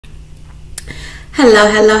Hello.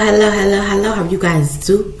 How are you guys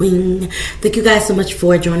doing? Thank you guys so much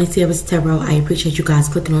for joining Tiara's Tarot. I appreciate you guys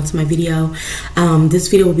clicking onto my video. This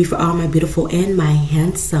video will be for all my beautiful and my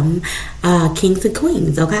handsome kings and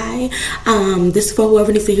queens, okay? This is for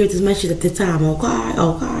whoever needs to hear this message at this time,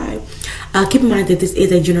 okay? Keep in mind that this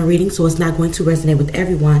is a general reading, so it's not going to resonate with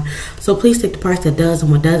everyone. So please take the parts that does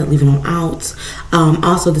and what doesn't, leave it on out.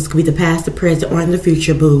 Also, this could be the past, the present, or in the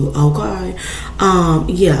future, boo, okay?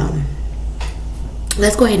 Yeah.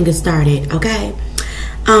 Let's go ahead and get started, okay?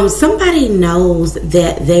 Somebody knows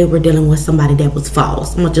that they were dealing with somebody that was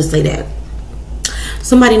false. I'm gonna just say that.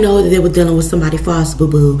 Somebody knows that they were dealing with somebody false,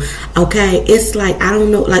 boo-boo. Okay? It's like, I don't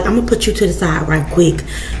know, like, I'm gonna put you to the side right quick.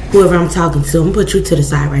 Whoever I'm talking to, I'm gonna put you to the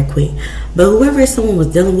side right quick. But whoever someone was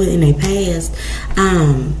dealing with in their past,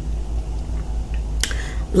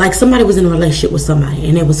 like somebody was in a relationship with somebody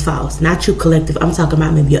and it was false. Not you collective. I'm talking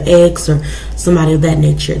about maybe your ex or somebody of that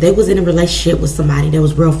nature. They was in a relationship with somebody that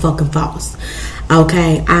was real fucking false.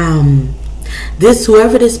 Okay.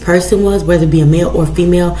 Whoever this person was, whether it be a male or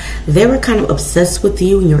female, they were kind of obsessed with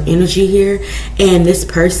you and your energy here. And this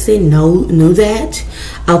person knew that.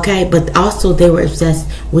 Okay. But also they were obsessed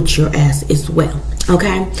with your ass as well.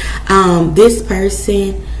 Okay. This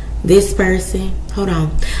person, hold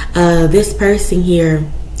on. This person here,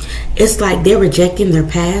 it's like they're rejecting their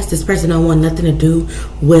past. This person don't want nothing to do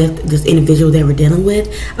with this individual they were dealing with.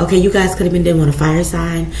 Okay, you guys could have been dealing with a fire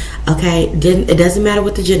sign. Okay, it doesn't matter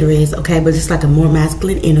what the gender is. Okay, but it's like a more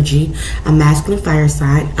masculine energy, a masculine fire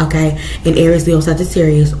sign. Okay, an Aries, Leo,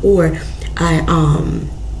 Sagittarius, or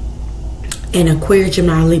an Aquarius,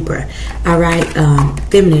 Gemini, Libra. All right,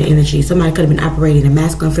 feminine energy. Somebody could have been operating a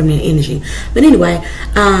masculine, feminine energy. But anyway,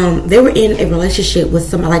 they were in a relationship with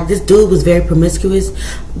somebody. Like, this dude was very promiscuous,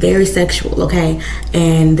 very sexual. Okay,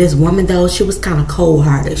 and this woman though, she was kind of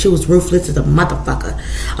cold-hearted. She was ruthless as a motherfucker.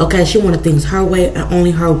 Okay, she wanted things her way and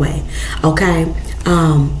only her way. Okay,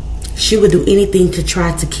 she would do anything to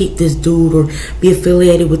try to keep this dude or be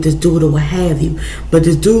affiliated with this dude or what have you. But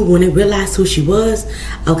this dude, when they realized who she was,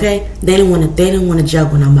 okay, they didn't want to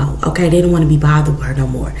juggle no more. Okay, they didn't want to be bothered with her no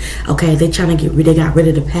more. Okay, they got rid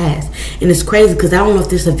of the past. And it's crazy because I don't know if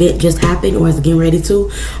this event just happened or is getting ready to,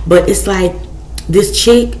 but it's like this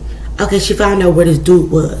chick, okay, she found out where this dude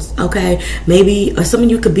was. Okay, maybe or some of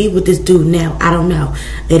you could be with this dude now. I don't know.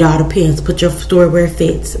 It all depends. Put your story where it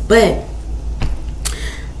fits. But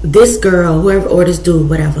this girl, whoever, or this dude,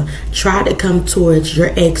 whatever, tried to come towards your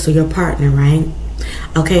ex or your partner, right?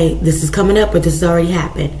 Okay, this is coming up, but this has already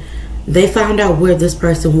happened. They found out where this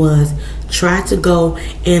person was, tried to go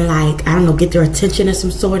and, like, I don't know, get their attention in some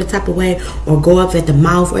sort of type of way, or go up at the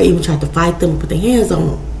mouth, or even try to fight them and put their hands on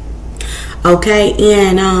them. Okay,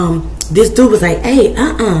 and this dude was like, hey,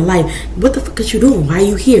 like, what the fuck is you doing? Why are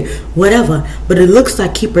you here? Whatever. But it looks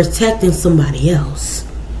like he protecting somebody else.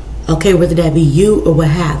 Okay, whether that be you or what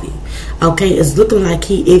have you. Okay, it's looking like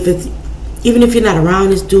even if you're not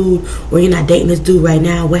around this dude or you're not dating this dude right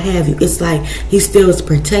now, what have you, it's like he still is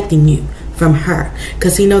protecting you from her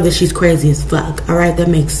because he knows that she's crazy as fuck. All right, that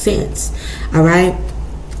makes sense. All right,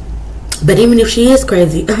 but even if she is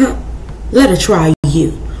crazy, let her try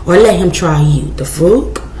you or let him try you. The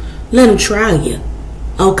fruit, let him try you.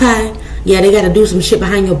 Okay. Yeah, they got to do some shit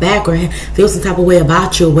behind your back or feel some type of way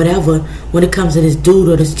about you or whatever when it comes to this dude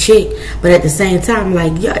or this chick. But at the same time,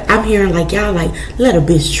 like, yeah, I'm hearing like y'all like, let a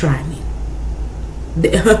bitch try me.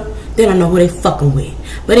 They don't know who they fucking with.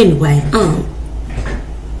 But anyway,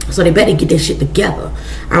 so they better get this shit together.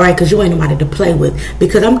 All right, because you ain't nobody to play with.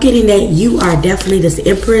 Because I'm getting that you are definitely this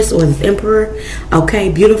empress or this emperor.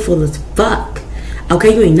 Okay, beautiful as fuck.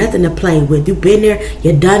 Okay, you ain't nothing to play with. You been there,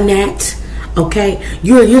 you done that. Okay,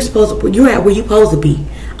 you're at where you supposed to be.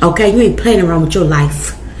 Okay, you ain't playing around with your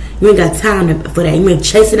life. You ain't got time for that. You ain't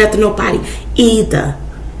chasing after nobody either.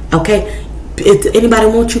 Okay, if anybody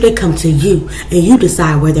wants you, they come to you, and you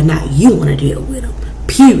decide whether or not you want to deal with them.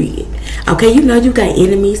 Period. Okay, you know you got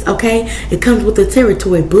enemies. Okay, it comes with the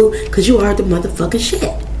territory, boo, because you are the motherfucking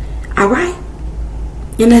shit. All right,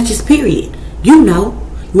 and that's just period. You know,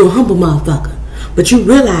 you're a humble motherfucker. But you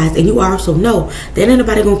realize, and you also know, that ain't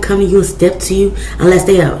nobody gonna come to you and step to you unless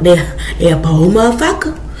they a bold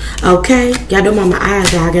motherfucker. Okay, y'all don't mind my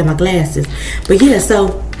eyes, I got my glasses. But yeah,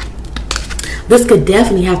 so this could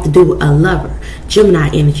definitely have to do with a lover, Gemini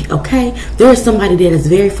energy. Okay, there is somebody that is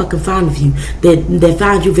very fucking fond of you, that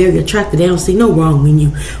finds you very attractive. They don't see no wrong in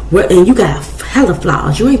you, and you got hella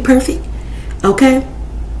flaws. You ain't perfect. Okay,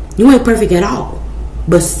 you ain't perfect at all.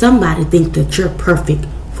 But somebody thinks that you're perfect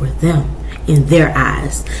for them. In their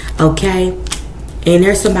eyes. Okay, And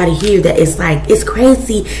there's somebody here that is like, it's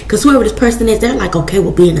crazy, because whoever this person is, they're like, okay,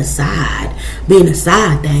 well, being a side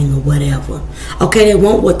thing or whatever. Okay, they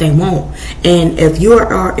want what they want. And if you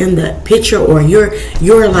are in the picture, or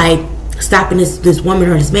you're like stopping this woman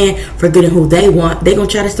or this man for getting who they want, they're gonna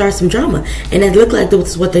try to start some drama. And it look like this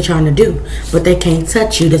is what they're trying to do, but they can't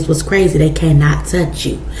touch you. That's what's crazy. They cannot touch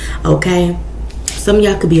you. Okay, some of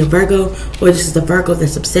y'all could be a Virgo, or this is the Virgo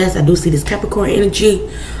that's obsessed. I do see this Capricorn energy.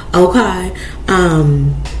 Okay,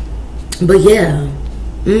 but yeah,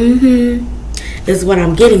 is what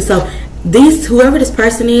I'm getting. So whoever this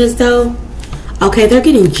person is though, okay, they're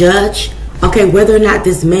getting judged. Okay, whether or not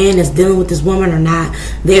this man is dealing with this woman or not,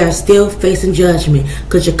 they are still facing judgment,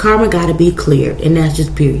 because your karma got to be cleared, and that's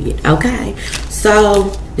just period. Okay,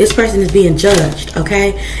 so this person is being judged.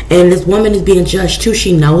 Okay, and this woman is being judged too.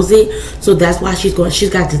 She knows it, so that's why she's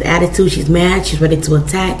got this attitude. She's mad. She's ready to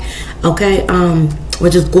attack. Okay, or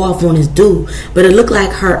just go off on this dude. But it looked like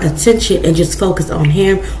her attention and just focus on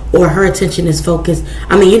him, or her attention is focused,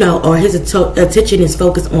 or his attention is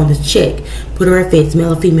focused on this chick. Put her if it's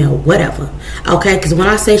male or female, whatever. Okay, because when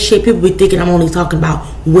I say shit, people be thinking I'm only talking about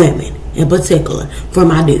women in particular for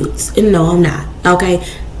my dudes. And no, I'm not. Okay,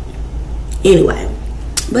 anyway,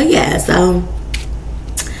 but yeah, so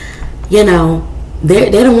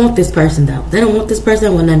they don't want this person though. They don't want this person.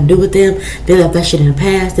 They want nothing to do with them. They left that shit in the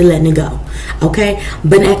past. They're letting it go. Okay?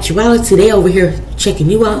 But in actuality, they over here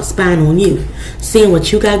checking you out, spying on you, seeing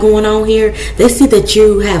what you got going on here. They see that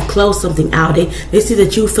you have closed something out. They see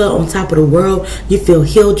that you feel on top of the world. You feel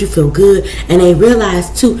healed. You feel good. And they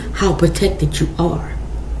realize too how protected you are.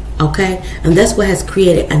 Okay? And that's what has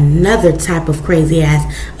created another type of crazy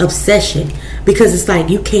ass obsession. Because it's like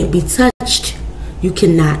you can't be touched. You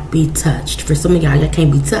cannot be touched. For some of y'all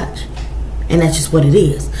can't be touched. And that's just what it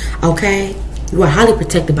is. Okay? You are highly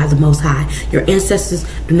protected by the Most High. Your ancestors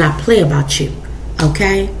do not play about you.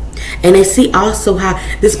 Okay? And they see also how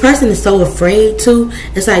this person is so afraid too.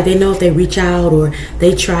 It's like they know if they reach out, or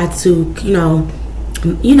they try to,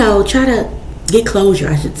 try to get closure,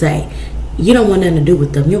 I should say. You don't want nothing to do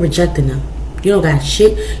with them. You're rejecting them. You don't got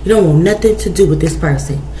shit. You don't want nothing to do with this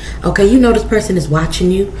person. Okay, you know this person is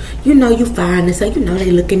watching you. You know you fine, and so you know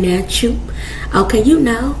they looking at you. Okay, you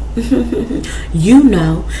know. You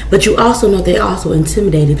know. But you also know they also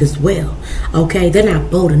intimidated as well. Okay, they're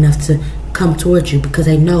not bold enough to come towards you because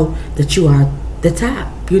they know that you are the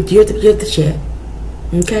top. You're the shit.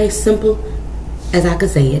 Okay, simple as I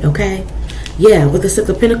could say it. Okay, yeah. With the Six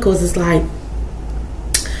of Pentacles, it's like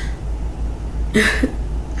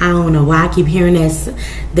I don't know why I keep hearing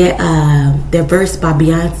that verse by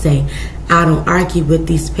Beyonce. I don't argue with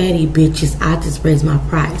these petty bitches. I just raise my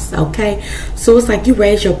price. Okay, so it's like you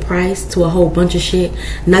raise your price to a whole bunch of shit.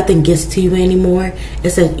 Nothing gets to you anymore.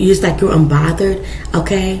 It's like you're unbothered.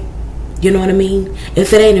 Okay, you know what I mean?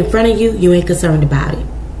 If it ain't in front of you, you ain't concerned about it.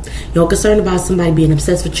 You're concerned about somebody being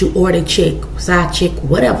obsessed with you, or the chick, side chick,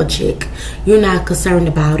 whatever chick. You're not concerned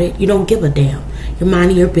about it. You don't give a damn. You're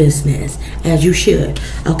minding your business, as you should.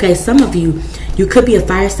 Okay, some of you could be a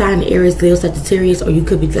fire sign, Aries, Leo, Sagittarius, or you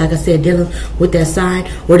could be, like I said, dealing with that sign,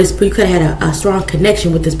 or you could have had a strong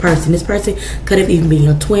connection with this person. This person could have even been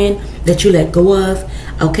your twin that you let go of,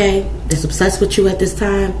 okay, that's obsessed with you at this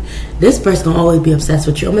time. This person gonna always be obsessed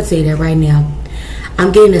with you. I'm gonna tell you that right now.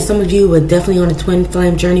 I'm getting that some of you were definitely on a twin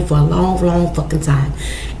flame journey for a long, long fucking time.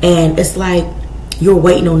 And it's like you're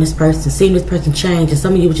waiting on this person, seeing this person change, and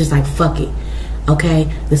some of you were just like, fuck it.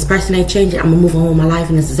 Okay, this person ain't changing. I'm gonna move on with my life,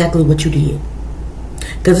 and that's exactly what you did.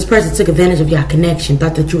 Because this person took advantage of your connection,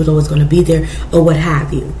 thought that you was always gonna be there, or what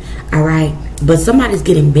have you. All right, but somebody's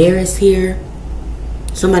getting embarrassed here.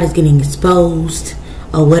 Somebody's getting exposed,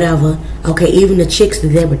 or whatever. Okay, even the chicks that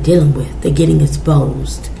they were dealing with, they're getting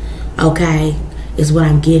exposed. Okay, is what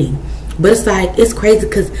I'm getting. But it's like, it's crazy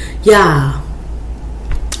because, y'all,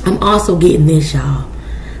 I'm also getting this, y'all.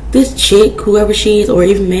 This chick, whoever she is, or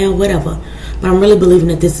even male, whatever. But I'm really believing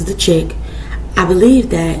that this is a chick. I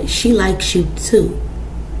believe that she likes you too.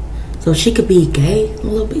 So she could be gay a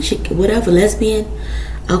little bit. She could, whatever, lesbian.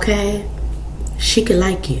 Okay. She could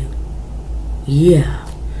like you. Yeah.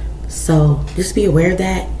 So just be aware of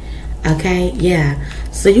that. Okay, yeah.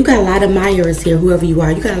 So you got a lot of admirers here, whoever you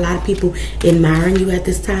are. You got a lot of people admiring you at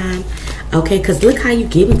this time. Okay, because look how you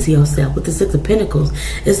giving to yourself with the Six of Pentacles.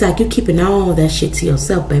 It's like you keeping all that shit to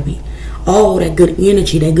yourself, baby. All that good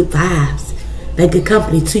energy, that good vibes, that good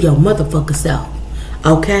company to your motherfucking self.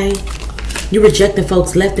 Okay? You rejecting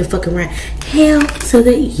folks left and fucking right. Hell to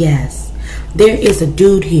the yes. There is a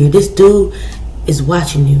dude here. This dude is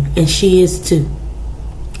watching you, and she is too.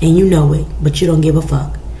 And you know it, but you don't give a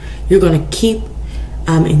fuck. You're going to keep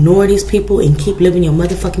Ignore these people and keep living your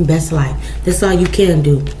motherfucking best life. That's all you can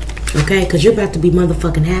do. Okay? Because you're about to be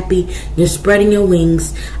motherfucking happy. You're spreading your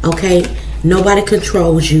wings. Okay? Nobody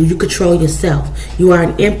controls you. You control yourself. You are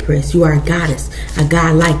an empress. You are a goddess. A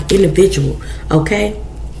godlike individual. Okay?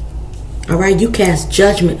 Alright? You cast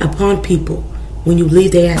judgment upon people when you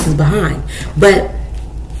leave their asses behind. But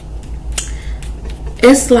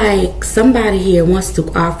it's like somebody here wants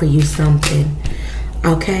to offer you something.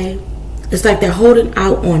 Okay? It's like they're holding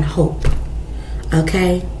out on hope.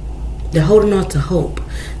 Okay? They're holding on to hope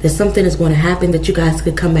that something is going to happen, that you guys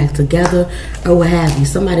could come back together or what have you.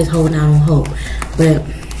 Somebody's holding out on hope. But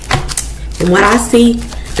from what I see,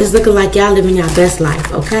 it's looking like y'all living your best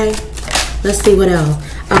life. Okay? Let's see what else.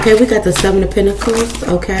 Okay, we got the Seven of Pentacles.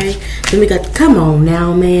 Okay? Then we got, come on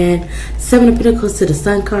now, man. Seven of Pentacles to the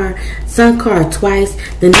Sun card. Sun card twice.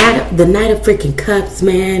 The Knight of freaking Cups,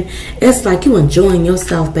 man. It's like you enjoying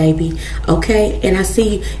yourself, baby. Okay? And I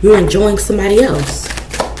see you enjoying somebody else.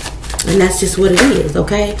 And that's just what it is,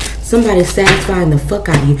 okay? Somebody's satisfying the fuck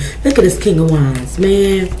out of you. Look at this King of Wands,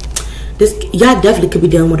 man. Y'all definitely could be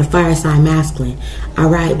dealing with a fire sign masculine,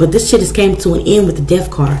 alright? But this shit just came to an end with the Death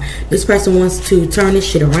card. This person wants to turn this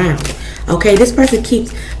shit around, okay? This person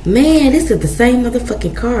keeps, man, this is the same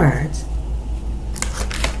motherfucking cards.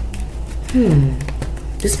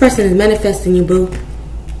 This person is manifesting you, boo.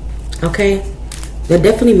 Okay? They're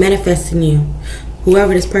definitely manifesting you.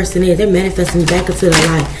 Whoever this person is, they're manifesting back into the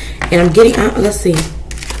light. And I'm getting, let's see.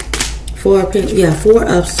 Four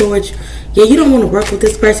of Swords. Yeah, you don't want to work with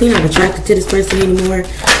this person. You're not attracted to this person anymore.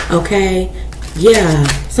 Okay? Yeah.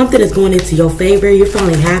 Something is going into your favor. You're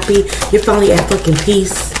finally happy. You're finally at fucking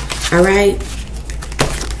peace. Alright?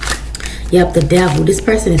 Yep, the Devil. This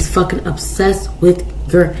person is fucking obsessed with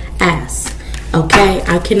your ass. Okay?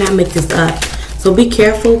 I cannot make this up. So be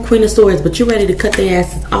careful, Queen of Swords. But you're ready to cut their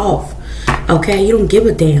asses off. Okay? You don't give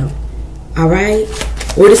a damn. Alright?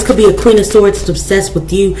 Or this could be a Queen of Swords that's obsessed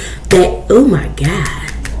with you. That, oh my God.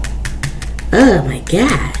 Oh my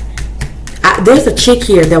God. There's a chick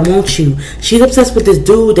here that wants you. She's obsessed with this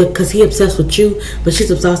dude because he's obsessed with you. But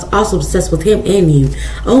she's also obsessed with him and you.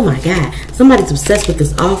 Oh my God. Somebody's obsessed with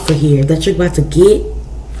this offer here that you're about to get.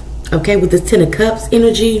 Okay, with this Ten of Cups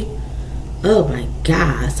energy. Oh my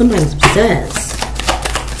God. Somebody's obsessed.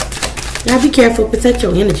 Now be careful. Protect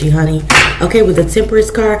your energy, honey. Okay, with the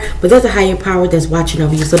Temperance card. But there's a higher power that's watching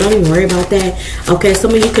over you. So don't even worry about that. Okay,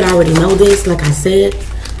 some of you could already know this, like I said.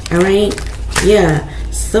 Alright? Yeah.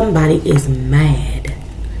 Somebody is mad.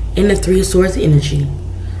 In the Three of Swords energy.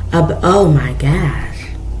 Oh my gosh.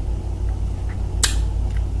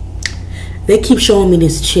 They keep showing me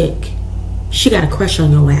this chick. She got a crush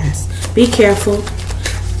on your ass. Be careful.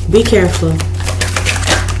 Be careful.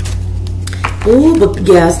 Ooh, but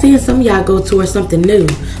yeah, seeing some of y'all go towards something new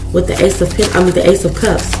with the the Ace of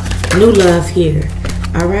Cups. New love here.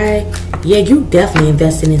 Alright? Yeah, you definitely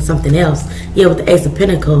investing in something else. Yeah, with the Ace of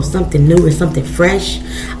Pentacles, something new or something fresh.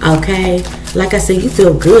 Okay? Like I said, you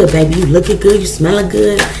feel good, baby. You looking good, you smelling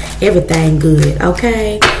good, everything good.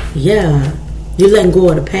 Okay? Yeah. You're letting go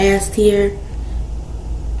of the past here.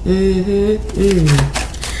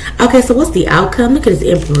 Okay, so what's the outcome? Look at this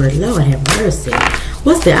Emperor. Lord have mercy.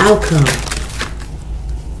 What's the outcome?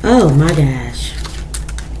 Oh my gosh.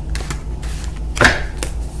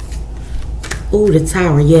 Ooh, the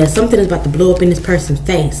Tower. Yeah, something is about to blow up in this person's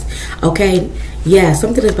face. Okay? Yeah,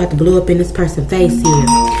 something is about to blow up in this person's face here.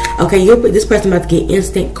 Okay, this person about to get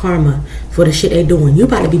instant karma for the shit they doing. You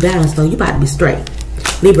about to be balanced though. You about to be straight.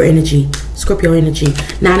 Libra energy. Scorpio energy.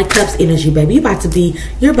 Nine of Cups energy, baby.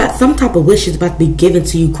 Some type of wish is about to be given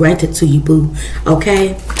to you, granted to you, boo.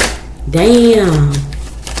 Okay? Damn.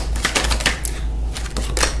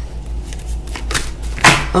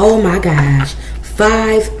 Oh my gosh.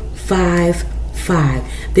 5, 5, 5.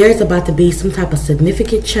 There's about to be some type of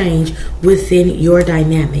significant change within your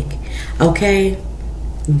dynamic. Okay?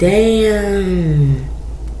 Damn.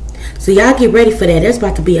 So y'all get ready for that. There's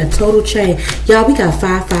about to be a total change. Y'all, we got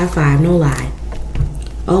 5, 5, 5. No lie.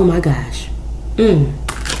 Oh my gosh.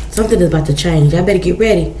 Something is about to change. I better get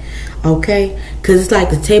ready. Okay? Because it's like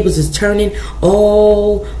the tables is turning.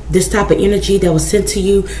 Oh, this type of energy that was sent to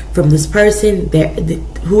you from this person,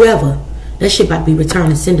 whoever, that shit about to be returned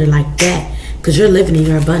to sender like that. Because you're living in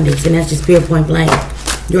your abundance. And that's just spirit point blank.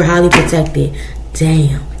 You're highly protected.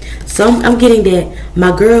 Damn. So I'm getting that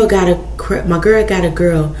my girl got a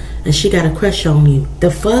girl and she got a crush on you.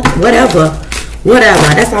 The fuck? Whatever.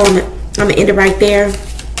 That's all I'm gonna end it right there.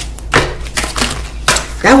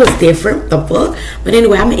 That was different, the fuck. But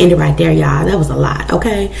anyway, I'm gonna end it right there, y'all. That was a lot,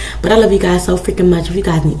 okay? But I love you guys so freaking much. If you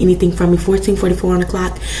guys need anything from me, 14:44 on the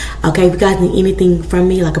clock. Okay, if you guys need anything from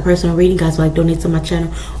me, like a personal reading, guys like donate to my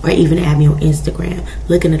channel or even add me on Instagram.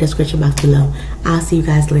 Look in the description box below. I'll see you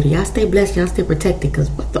guys later. Y'all stay blessed, y'all stay protected, because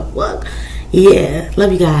what the fuck? Yeah,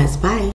 love you guys. Bye.